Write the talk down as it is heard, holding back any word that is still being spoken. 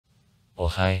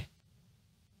Ohai.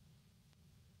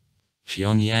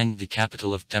 Pyongyang, the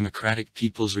capital of Democratic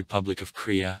People's Republic of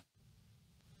Korea.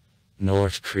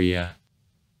 North Korea.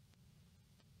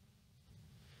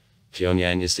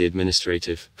 Pyongyang is the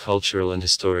administrative, cultural and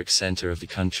historic center of the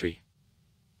country.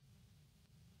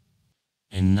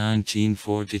 In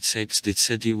 1946 the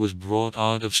city was brought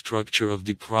out of structure of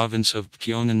the province of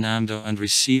Gyeongnam-do and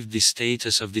received the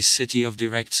status of the city of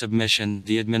direct submission,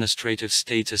 the administrative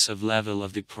status of level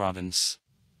of the province.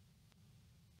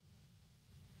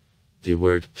 The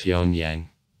word Pyongyang.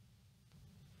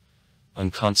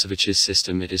 On Kontsevich's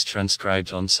system it is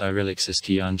transcribed on Cyrillics as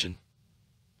Pyongyang.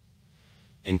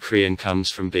 In Korean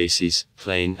comes from bases,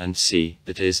 plain and sea,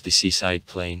 that is the seaside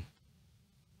plain.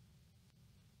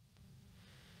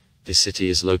 The city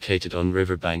is located on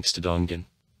riverbanks to Donggan,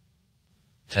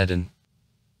 Taedong,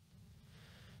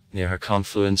 near her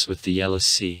confluence with the Yellow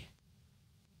Sea.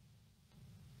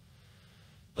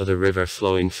 Other river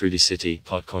flowing through the city,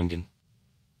 Potkonggan,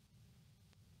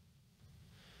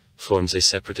 forms a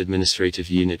separate administrative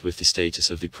unit with the status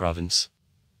of the province.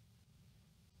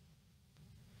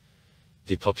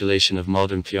 The population of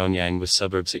modern Pyongyang with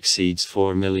suburbs exceeds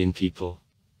 4 million people.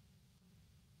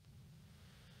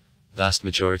 Vast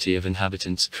majority of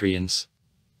inhabitants Koreans.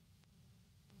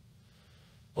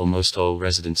 Almost all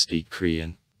residents speak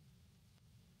Korean.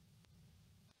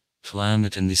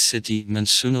 Climate in the city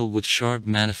monsoonal with sharp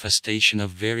manifestation of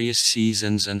various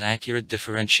seasons and accurate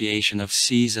differentiation of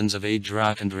seasons of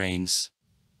drought and rains.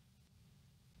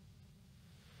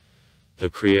 Though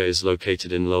Korea is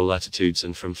located in low latitudes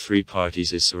and from 3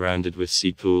 parties is surrounded with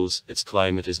sea pools, its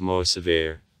climate is more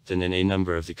severe than in a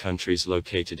number of the countries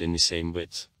located in the same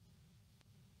width.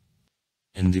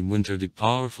 In the winter the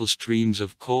powerful streams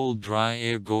of cold dry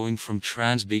air going from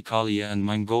Transbaikalia and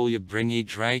Mongolia bring a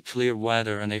dry clear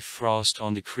weather and a frost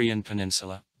on the Korean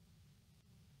peninsula.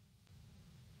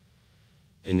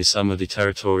 In the summer the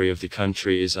territory of the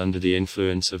country is under the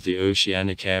influence of the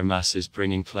oceanic air masses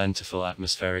bringing plentiful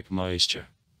atmospheric moisture.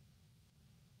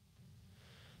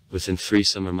 Within 3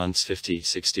 summer months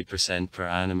 50–60% per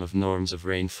annum of norms of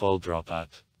rainfall drop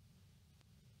out.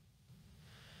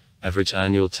 Average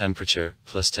annual temperature,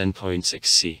 plus 10.6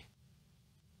 C.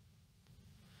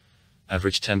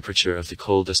 Average temperature of the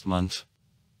coldest month,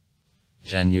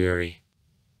 January.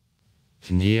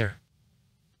 Near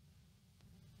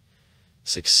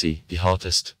 6 C. The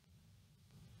hottest,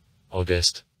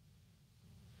 August.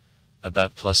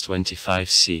 About plus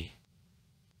 25 C.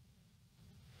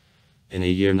 In a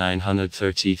year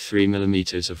 933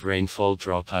 millimeters of rainfall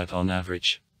drop out on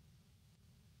average.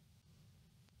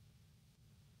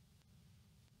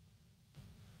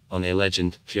 On a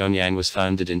legend, Pyongyang was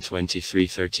founded in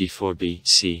 2334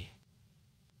 BC.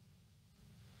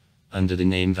 Under the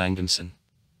name Vangamsan.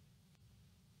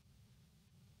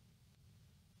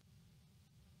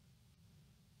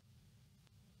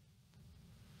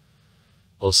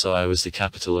 Also I was the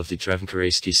capital of the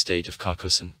Drevenkarayski state of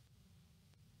Caucasus.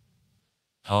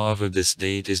 However this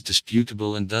date is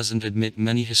disputable and doesn't admit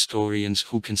many historians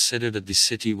who consider that the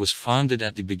city was founded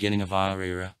at the beginning of our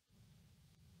era.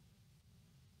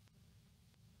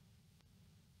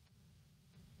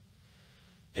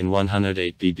 In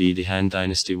 108 BB the Han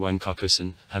dynasty won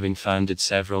Caucasus, having founded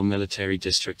several military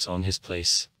districts on his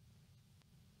place.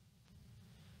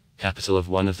 Capital of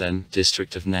one of them,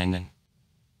 district of Nangnang.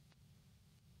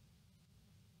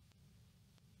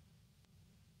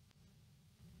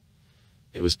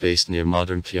 It was based near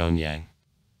modern Pyongyang.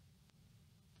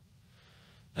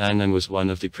 Nangnang was one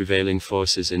of the prevailing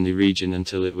forces in the region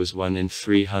until it was won in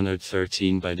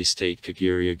 313 by the state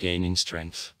Goguryeo gaining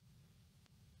strength.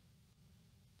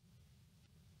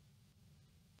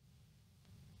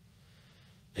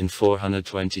 In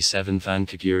 427 Van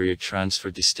Goguryeo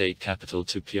transferred the state capital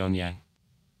to Pyongyang.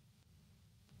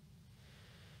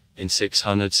 In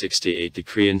 668 the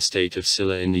Korean state of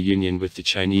Silla in the union with the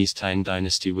Chinese Tang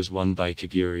dynasty was won by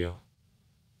Goguryeo.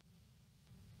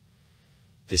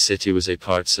 The city was a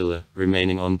part Silla,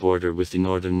 remaining on border with the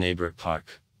northern neighbor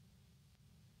Park.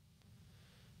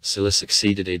 Silla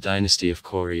succeeded a dynasty of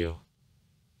Goryeo.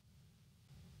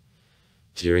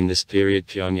 During this period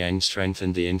Pyongyang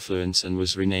strengthened the influence and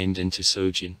was renamed into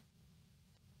Sojin.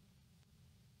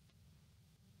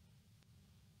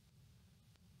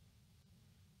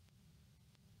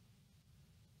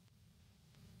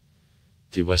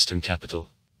 The western capital.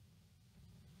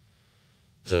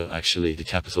 Though actually the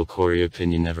capital Goryeo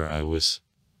opinion never I was.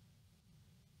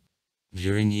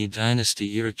 During the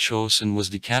dynasty era Chosun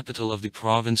was the capital of the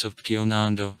province of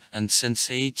Gyeongnam-do, and since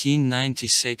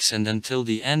 1896 and until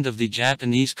the end of the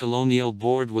Japanese colonial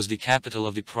board was the capital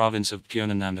of the province of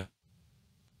Gyeongnam-do.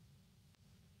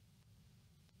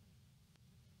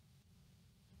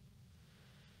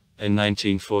 In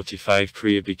 1945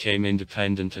 Korea became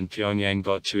independent and Pyongyang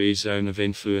got to a zone of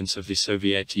influence of the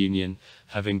Soviet Union,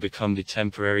 having become the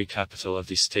temporary capital of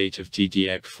the state of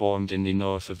DPRK formed in the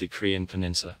north of the Korean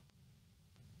peninsula.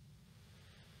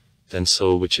 Then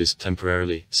Seoul, which is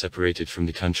temporarily separated from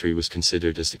the country, was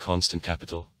considered as the constant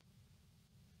capital.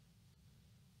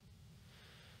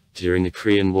 During the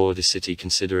Korean War the city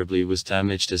considerably was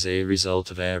damaged as a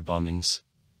result of air bombings.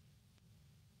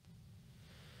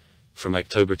 From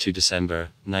October to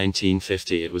December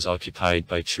 1950 it was occupied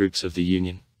by troops of the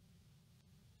Union.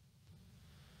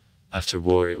 After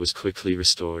war it was quickly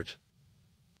restored.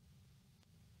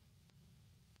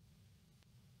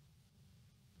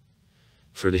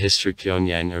 For the history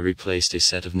Pyongyang replaced a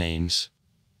set of names.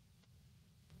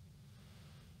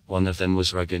 One of them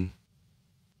was Rugan.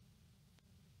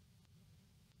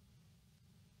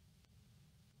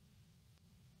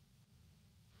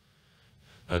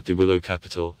 The willow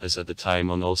capital, as at the time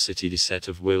on all city the set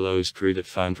of willows grew that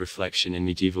found reflection in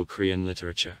medieval Korean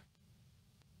literature.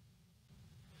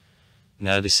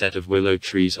 Now the set of willow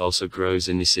trees also grows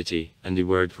in the city, and the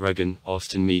word Rugan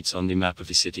often meets on the map of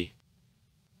the city.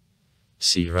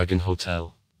 See Rugan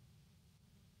Hotel.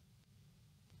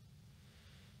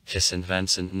 Kisan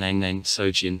Vansan, Nangnang,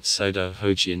 Sojian, Sodo,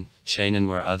 Hojian, Cheonan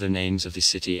were other names of the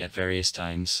city at various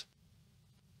times.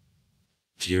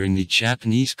 During the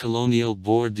Japanese colonial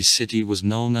board the city was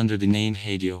known under the name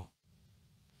Haedyo,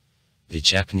 the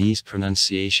Japanese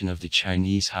pronunciation of the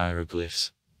Chinese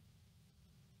hieroglyphs.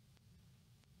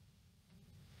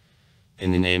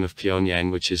 In the name of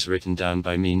Pyongyang, which is written down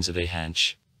by means of a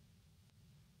hanch.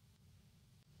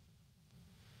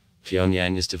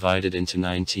 Pyongyang is divided into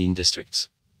 19 districts.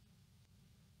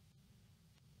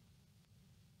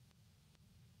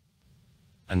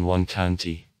 And 1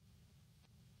 county.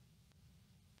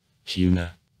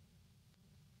 Huna.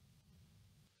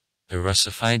 The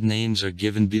Russified names are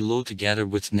given below together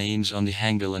with names on the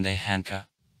Hangul and a Hanka.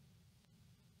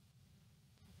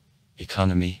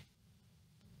 Economy.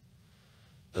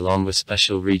 Along with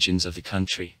special regions of the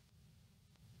country.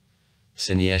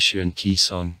 Siniesu and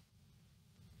Kisong.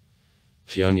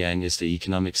 Pyongyang is the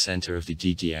economic center of the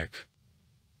DPRK.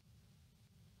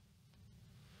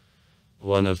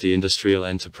 One of the industrial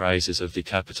enterprises of the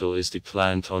capital is the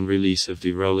plant on release of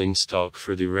the rolling stock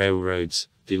for the railroads,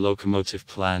 the locomotive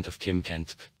plant of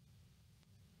Kimkentk.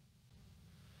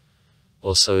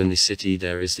 Also in the city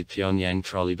there is the Pyongyang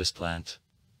trolleybus plant.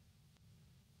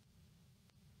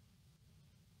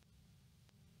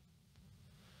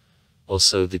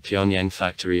 Also the Pyongyang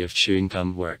factory of chewing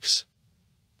gum works.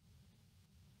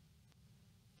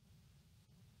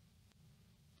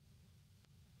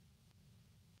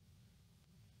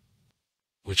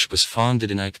 Which was founded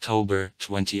in October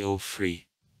 2003.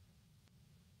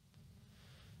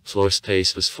 Floor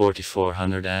space was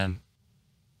 4,400 am.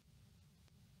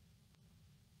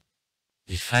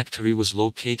 The factory was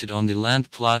located on the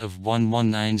land plot of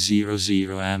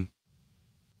 11900 am.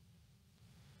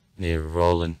 Near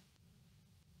Rollin.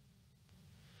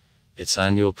 Its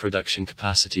annual production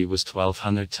capacity was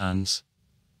 1,200 tons.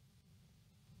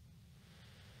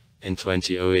 In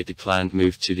 2008 the plant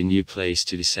moved to the new place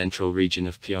to the central region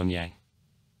of Pyongyang.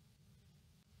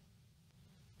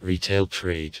 Retail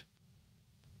trade.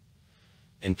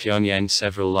 In Pyongyang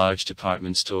several large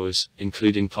department stores,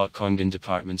 including Pyongyang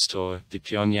Department Store, the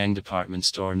Pyongyang Department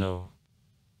Store No.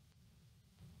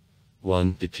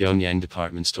 1. The Pyongyang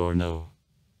Department Store No.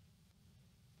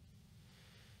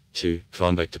 2.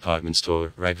 Kwonbaek Department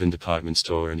Store, Ragvan Department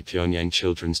Store and the Pyongyang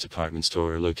Children's Department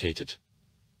Store are located.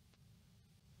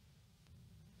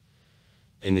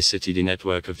 In the city the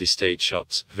network of the state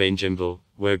shops, Vainjimbo,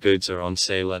 where goods are on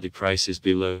sale at the prices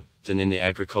below than in the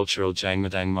agricultural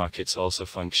Jangmadang markets also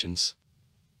functions.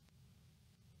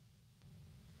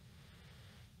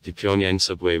 The Pyongyang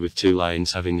subway with 2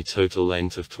 lines having the total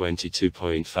length of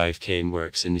 22.5 km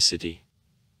works in the city.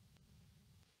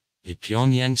 The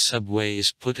Pyongyang subway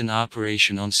is put in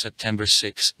operation on September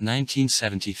 6,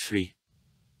 1973.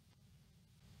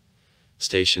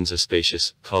 Stations are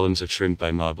spacious, columns are trimmed by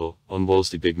marble, on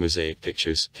walls the big mosaic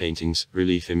pictures, paintings,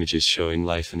 relief images showing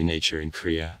life and nature in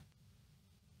Korea.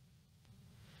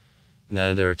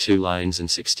 Now there are 2 lines and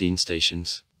 16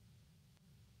 stations.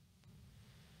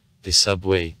 The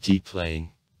subway, D-playing.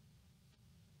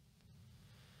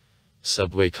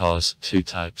 Subway cars, 2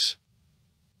 types.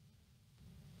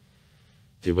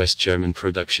 The West German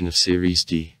production of Series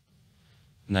D.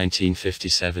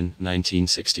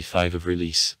 1957-1965 of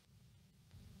release.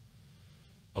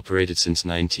 Operated since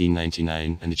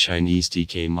 1999 and the Chinese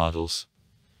DK models.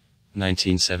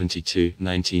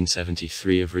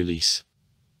 1972-1973 of release.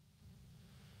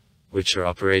 which are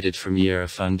operated from year of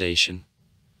foundation,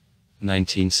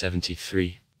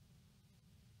 1973.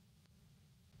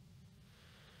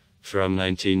 From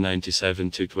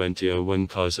 1997 to 2001,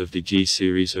 cause of the G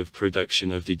series of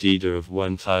production of the DDR of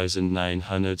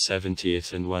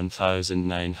 1970th and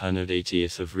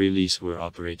 1980th of release were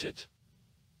operated.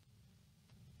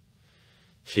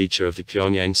 Feature of the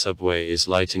Pyongyang subway is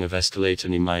lighting of escalator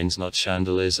means not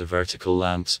chandeliers or vertical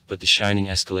lamps, but the shining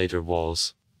escalator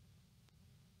walls.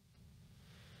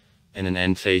 In an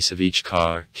end face of each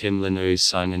car, Kim Lin-eu's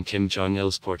son and Kim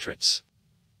Jong-il's portraits.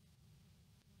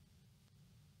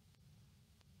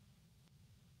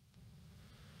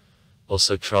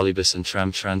 Also trolleybus and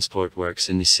tram transport works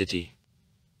in the city.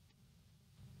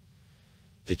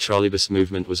 The trolleybus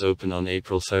movement was opened on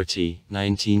April 30,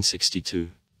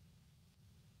 1962.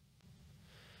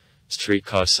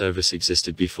 Streetcar service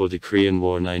existed before the Korean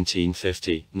War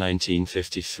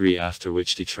 1950-1953, after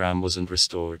which the tram wasn't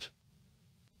restored.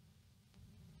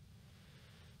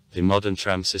 The modern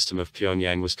tram system of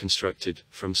Pyongyang was constructed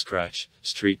from scratch.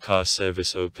 Streetcar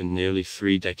service opened nearly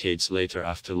 3 decades later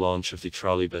after launch of the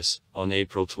trolleybus, on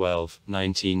April 12,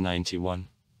 1991.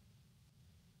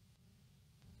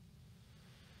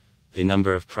 The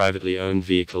number of privately owned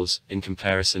vehicles, in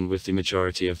comparison with the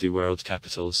majority of the world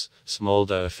capitals, small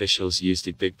though officials used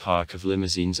the big park of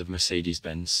limousines of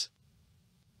Mercedes-Benz.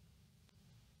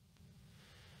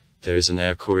 There is an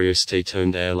Air Koryo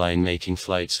state-owned airline making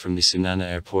flights from the Sunana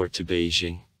airport to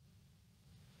Beijing,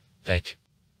 Baek,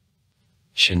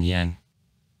 Shenyang,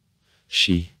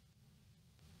 Xi,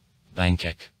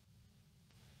 Bangkok,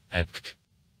 Ebk,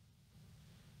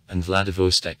 and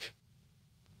Vladivostok,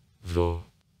 Vo.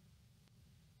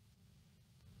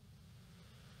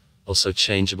 Also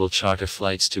changeable charter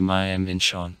flights to Miami,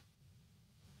 Incheon,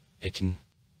 Iken,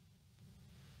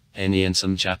 Eni and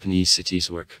some Japanese cities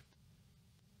work.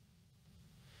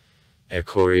 Air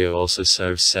Koryo also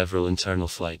serves several internal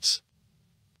flights.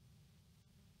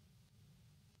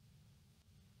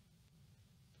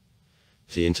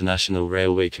 The international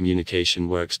railway communication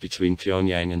works between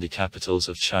Pyongyang and the capitals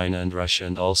of China and Russia,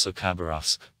 and also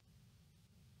Khabarovsk.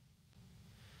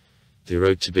 The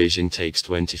road to Beijing takes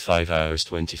 25 hours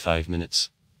 25 minutes.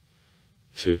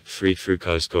 3 through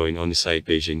cars going on the side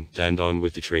Beijing, Dandong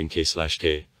with the train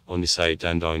K/K. On the side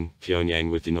Dandong,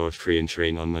 Pyongyang with the North Korean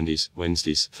train on Mondays,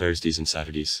 Wednesdays, Thursdays and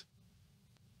Saturdays.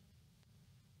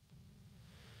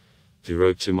 The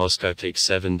road to Moscow takes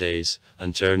 7 days,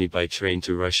 and journey by train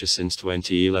to Russia since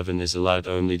 2011 is allowed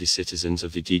only the citizens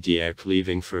of the DPRK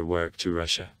leaving for work to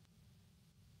Russia.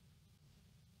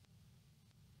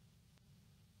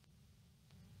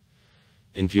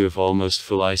 In view of almost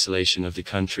full isolation of the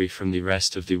country from the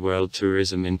rest of the world,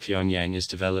 tourism in Pyongyang is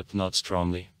developed not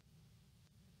strongly.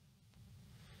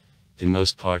 The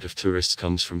most part of tourists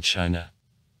comes from China.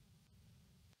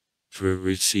 For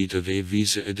receipt of a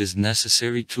visa, it is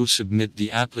necessary to submit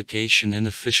the application in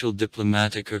official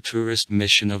diplomatic or tourist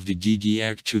mission of the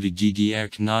DDRK to the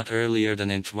DDRK not earlier than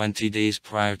in 20 days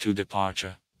prior to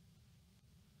departure.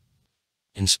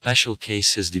 In special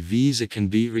cases, the visa can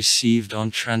be received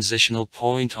on transitional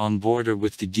point on border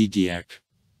with the DDRK.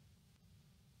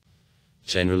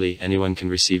 Generally, anyone can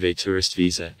receive a tourist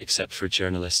visa, except for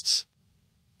journalists.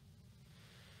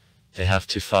 They have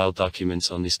to file documents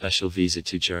on the special visa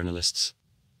to journalists,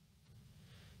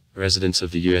 residents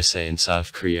of the USA and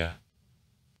South Korea.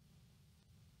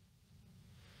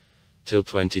 Till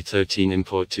 2013,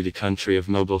 import to the country of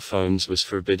mobile phones was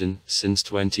forbidden. Since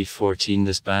 2014,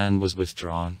 this ban was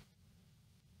withdrawn.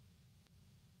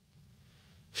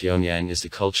 Pyongyang is the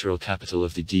cultural capital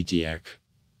of the DPRK.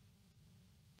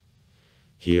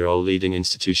 Here all leading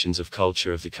institutions of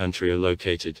culture of the country are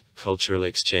located. Cultural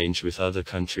exchange with other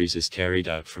countries is carried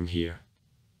out from here.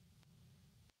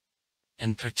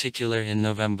 In particular, in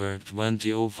November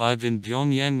 2005 in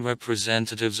Pyongyang,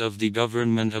 representatives of the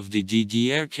government of the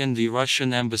DDRK and the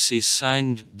Russian embassy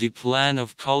signed the Plan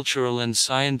of Cultural and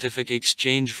Scientific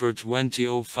Exchange for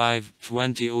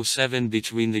 2005-2007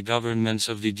 between the governments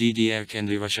of the DDRK and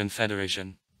the Russian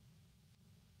Federation.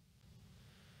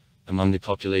 Among the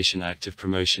population, active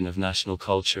promotion of national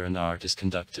culture and art is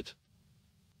conducted.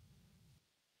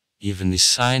 Even the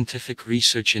Scientific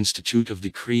Research Institute of the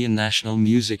Korean National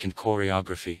Music and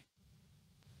Choreography,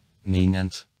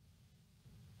 (MINANT),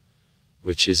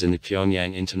 which is in the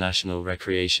Pyongyang International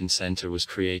Recreation Center, was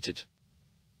created.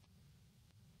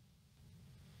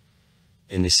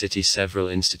 In the city, several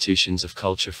institutions of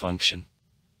culture function.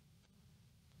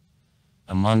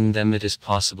 Among them it is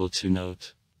possible to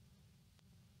note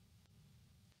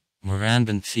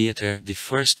Moranband Theater, the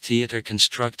first theater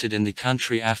constructed in the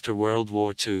country after World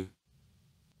War II.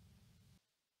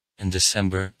 In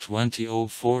December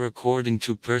 2004, according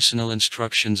to personal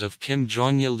instructions of Kim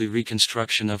Jong-il, the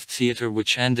reconstruction of theater,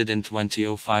 which ended in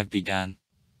 2005, began.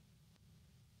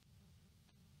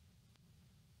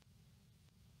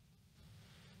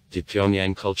 The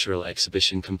Pyongyang Cultural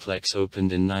Exhibition Complex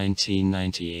opened in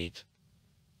 1998.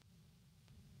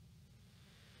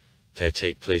 There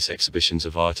take place exhibitions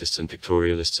of artists and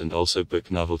pictorialists and also book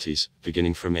novelties,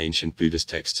 beginning from ancient Buddhist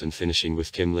texts and finishing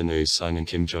with Kim Il Sung and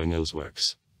Kim Jong-il's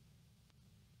works.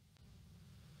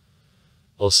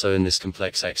 Also in this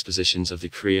complex, expositions of the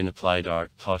Korean applied art,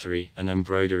 pottery, and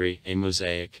embroidery, a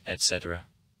mosaic, etc.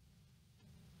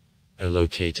 are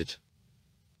located.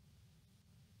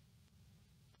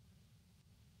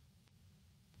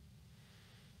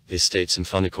 The State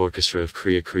Symphonic Orchestra of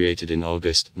Korea, created in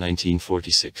August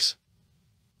 1946.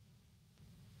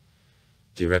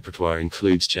 The repertoire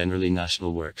includes generally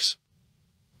national works,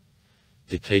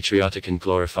 the patriotic and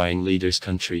glorifying leaders'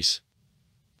 countries,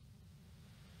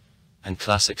 and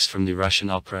classics from the Russian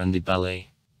opera and the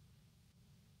ballet.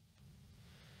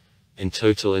 In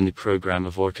total, in the program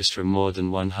of orchestra, more than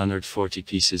 140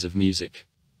 pieces of music.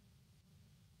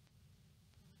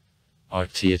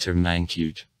 Art Theatre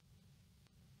Mankyud.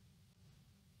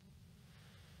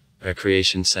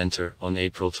 Recreation Center on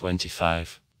April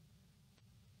 25.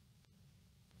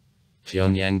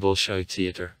 Pyongyang Bolshoi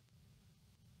Theater.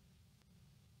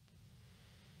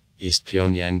 East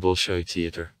Pyongyang Bolshoi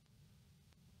Theater.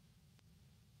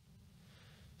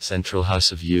 Central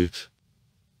House of Youth.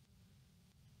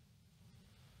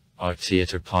 Art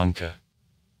Theatre Ponka.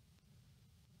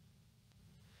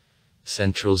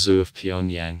 Central Zoo of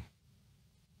Pyongyang.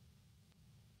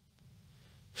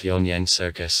 Pyongyang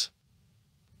Circus.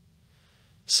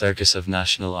 Circus of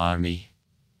National Army.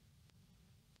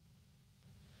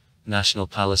 National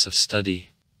Palace of Study.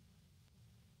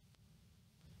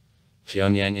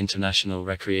 Pyongyang International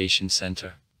Recreation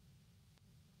Center.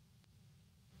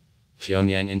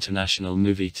 Pyongyang International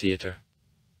Movie Theater.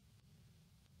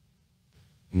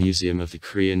 Museum of the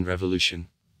Korean Revolution.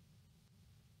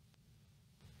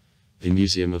 The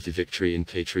Museum of the Victory in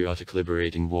Patriotic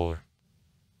Liberating War.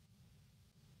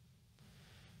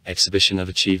 Exhibition of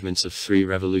achievements of 3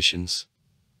 revolutions.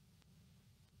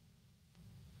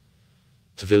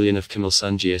 Pavilion of Kim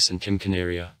Il-sung and Kim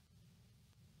Canaria.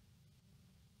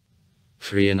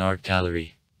 Korean Art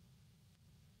Gallery.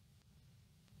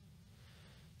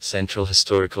 Central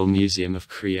Historical Museum of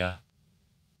Korea.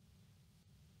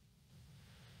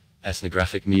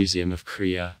 Ethnographic Museum of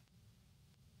Korea.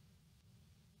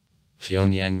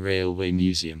 Pyongyang Railway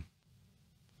Museum.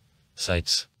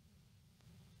 Sites.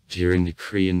 During the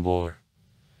Korean War,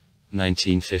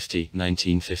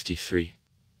 1950-1953.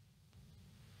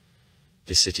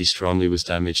 The city strongly was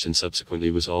damaged and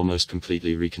subsequently was almost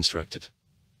completely reconstructed.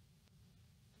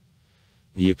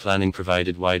 New planning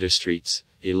provided wider streets,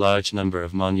 a large number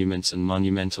of monuments and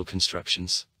monumental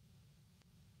constructions.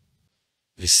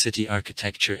 The city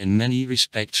architecture in many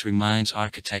respects reminds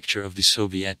architecture of the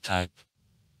Soviet type.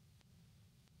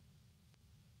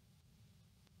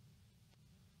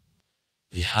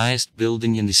 The highest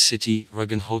building in the city,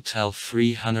 Rugan Hotel,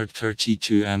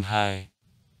 332 m high,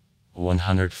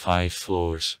 105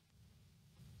 floors,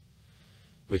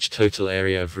 which total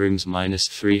area of rooms minus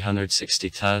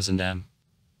 360,000 m.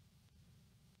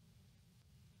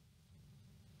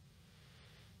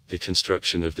 The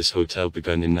construction of this hotel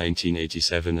began in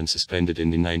 1987 and suspended in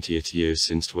the 90th year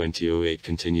since 2008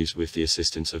 continues with the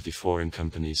assistance of the foreign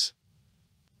companies.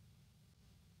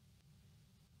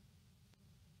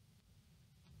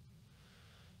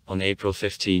 On April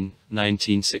 15,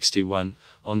 1961,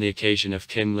 on the occasion of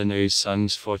Kim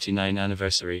Il-sung's 49th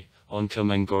anniversary, on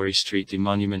Kilmangori Street the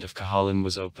monument of Kahalan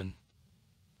was open.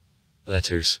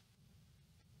 Letters.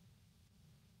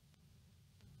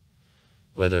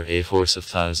 Whether a horse of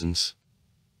thousands,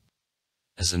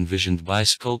 as envisioned by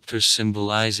sculptors,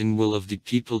 symbolizing will of the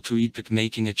people to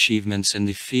epoch-making achievements in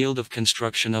the field of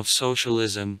construction of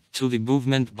socialism, to the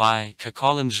movement by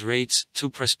Kakalam's rates, to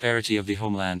prosperity of the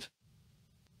homeland.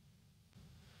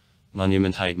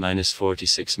 Monument height minus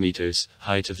 46 meters,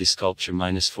 height of the sculpture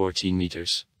minus 14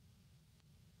 meters.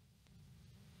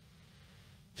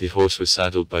 The horse was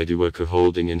saddled by the worker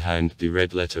holding in hand the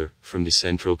red letter from the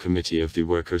Central Committee of the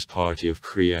Workers' Party of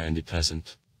Korea and the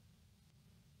peasant.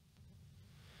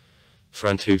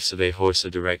 Front hoofs of a horse are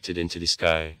directed into the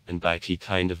sky, and back he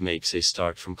kind of makes a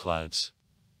start from clouds.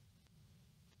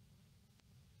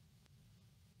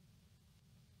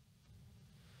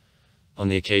 On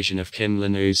the occasion of Kim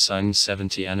Il-sung's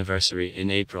 70th anniversary in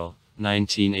April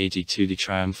 1982, the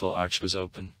Triumphal Arch was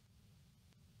open.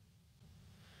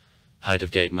 Height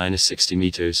of gate -60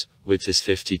 meters, width is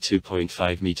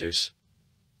 52.5 meters.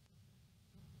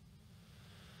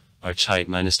 Arch height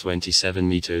 -27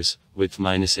 meters, width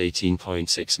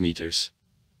 -18.6 meters.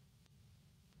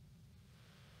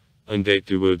 On date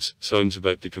the woods, songs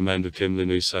about the Commander Kim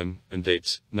Il-sung, and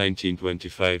dates,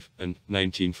 1925 and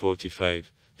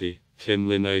 1945. The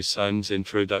Kim Il-sung's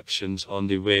introductions on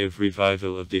the way of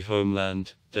revival of the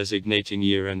homeland, designating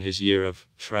year and his year of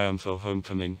triumphal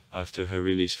homecoming, after her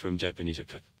release from Japanese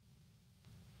exile.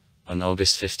 On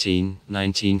August 15,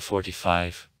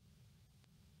 1945.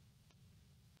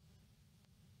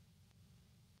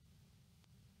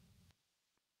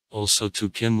 Also to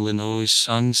Kim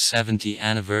Il-sung's 70th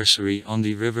anniversary on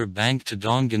the river bank to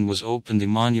Donggan was opened the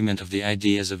Monument of the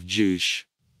Ideas of Juche.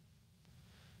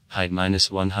 Height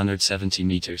 -170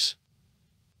 meters.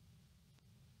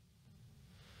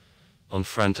 On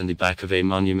front and the back of a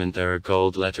monument there are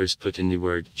gold letters put in the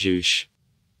word Juche.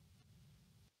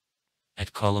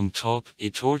 At column top, a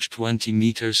torch 20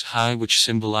 meters high which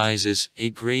symbolizes a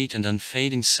great and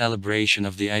unfading celebration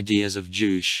of the ideas of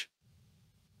Juche.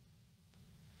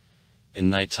 In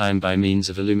nighttime by means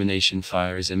of illumination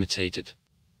fire is imitated.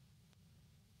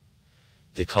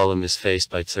 The column is faced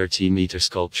by 13-meter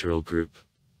sculptural group.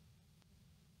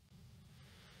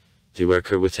 The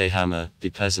worker with a hammer, the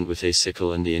peasant with a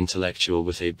sickle and the intellectual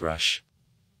with a brush.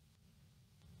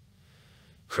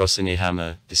 Crossing a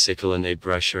hammer, the sickle and a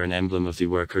brush are an emblem of the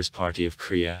Workers' Party of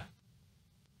Korea.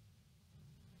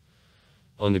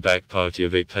 On the back party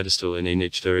of a pedestal in a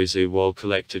niche there is a wall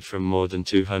collected from more than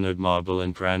 200 marble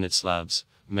and granite slabs,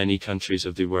 many countries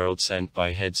of the world sent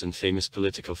by heads and famous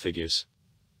political figures.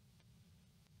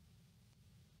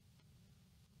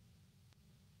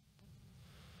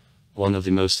 One of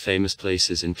the most famous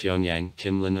places in Pyongyang,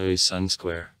 Kim Il-sung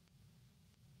Square.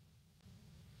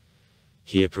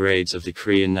 Here parades of the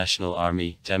Korean National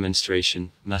Army,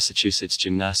 demonstration, Massachusetts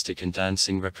gymnastic and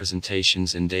dancing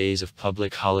representations and days of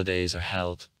public holidays are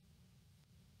held.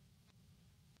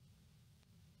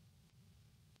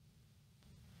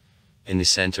 In the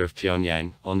center of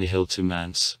Pyongyang, on the hill to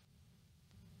Mans,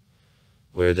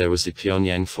 where there was the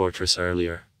Pyongyang fortress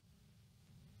earlier.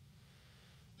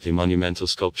 The monumental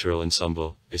sculptural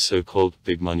ensemble, a so-called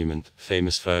Big Monument,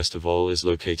 famous first of all is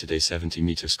located a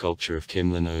 70-meter sculpture of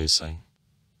Kim Il-sung.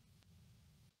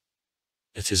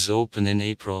 It is opened in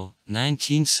April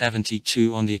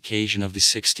 1972 on the occasion of the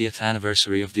 60th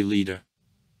anniversary of the leader.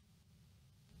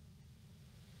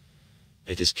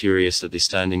 It is curious that the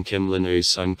standing Kim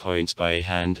Il-sung points by a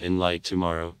hand in light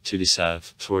tomorrow, to the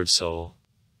south, towards Seoul.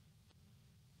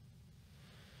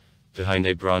 Behind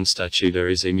a bronze statue there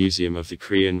is a museum of the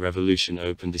Korean Revolution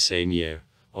opened the same year,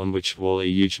 on which wall a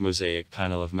huge mosaic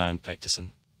panel of Mount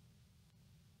Baekdusan.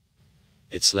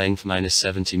 Its length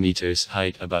 -70 meters,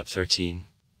 height about 13.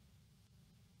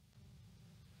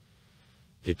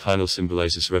 The panel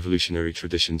symbolizes revolutionary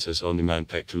traditions as on the Mount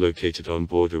Baekdu located on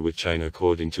border with China.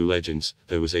 According to legends,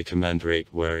 there was a commanderate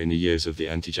where in the years of the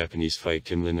anti-Japanese fight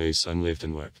Kim Il-sung lived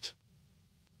and worked.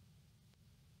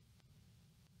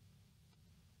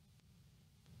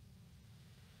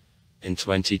 In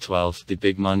 2012, the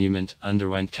Big Monument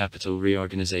underwent capital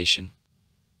reorganization.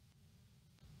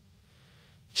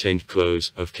 Changed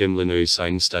clothes of Kim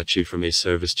Il-sung's statue from a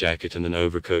service jacket and an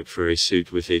overcoat for a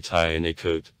suit with a tie and a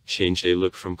coat, changed a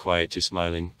look from quiet to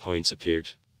smiling, points appeared.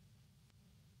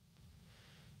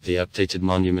 The updated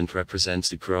monument represents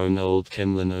the grown old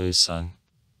Kim Il-sung.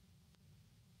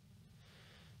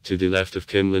 To the left of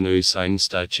Kim Il-sung's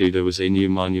statue there was a new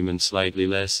monument slightly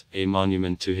less, a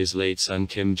monument to his late son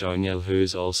Kim Jong-il, who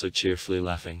is also cheerfully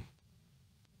laughing.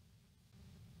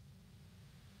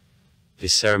 The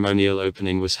ceremonial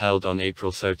opening was held on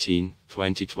April 13,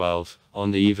 2012, on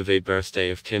the eve of a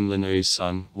birthday of Kim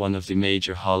Il-sung, one of the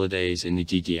major holidays in the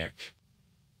DPRK.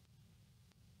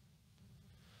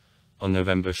 On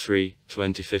November 3,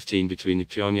 2015, between the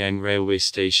Pyongyang railway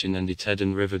station and the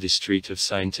Taedong River, the Street of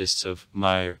Scientists of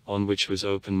Mir, on which was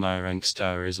open Mirang's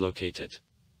Tower, is located.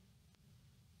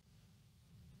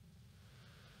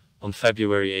 On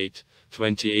February 8,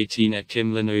 2018, at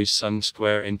Kim Il-sung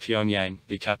Square in Pyongyang,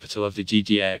 the capital of the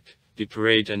DPRK, the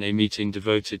parade and a meeting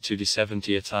devoted to the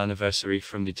 70th anniversary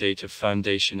from the date of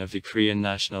foundation of the Korean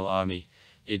National Army,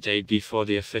 a day before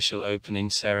the official opening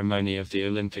ceremony of the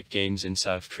Olympic Games in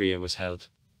South Korea was held.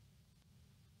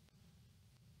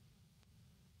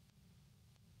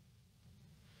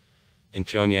 In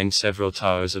Pyongyang, several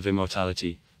towers of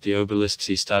immortality, the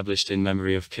obelisks established in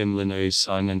memory of Kim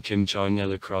Il-sung and Kim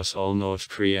Jong-il across all North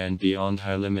Korea and beyond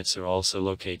her limits are also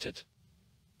located.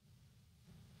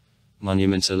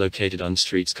 Monuments are located on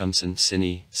streets Kumsan,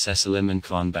 Sini, Sesalim and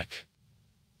Kwanbaek.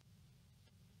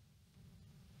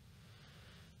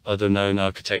 Other known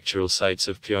architectural sites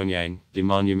of Pyongyang: the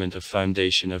monument of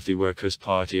foundation of the Workers'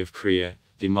 Party of Korea,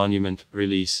 the monument,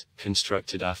 Release,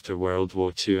 constructed after World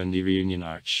War II, and the Reunion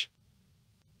Arch.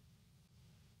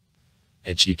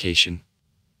 Education.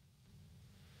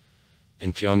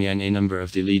 In Pyongyang, a number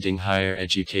of the leading higher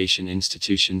education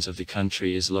institutions of the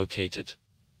country is located.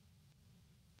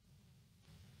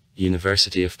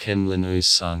 University of Kim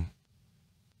Il-sung,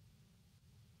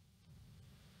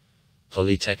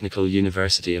 Polytechnical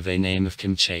University of a name of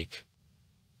Kim Il-sung,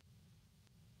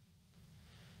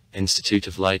 Institute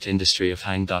of Light Industry of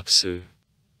Hangdok-su.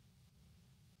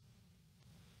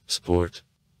 Sport.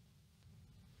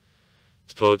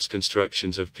 Sports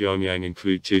constructions of Pyongyang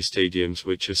include two stadiums,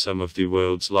 which are some of the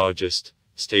world's largest: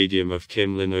 Stadium of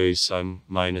Kim Il-sung,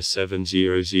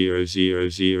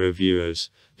 -7,000 viewers,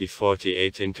 the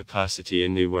 48th in capacity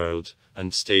in the world,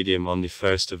 and Stadium on the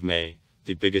 1st of May,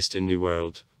 the biggest in the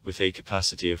world, with a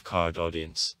capacity of card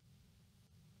audience.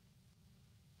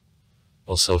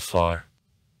 Also far.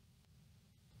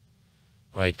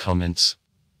 Write comments.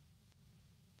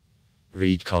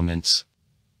 Read comments.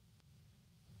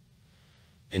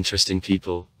 Interesting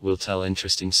people will tell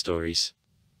interesting stories.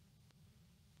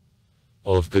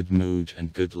 All of good mood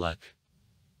and good luck.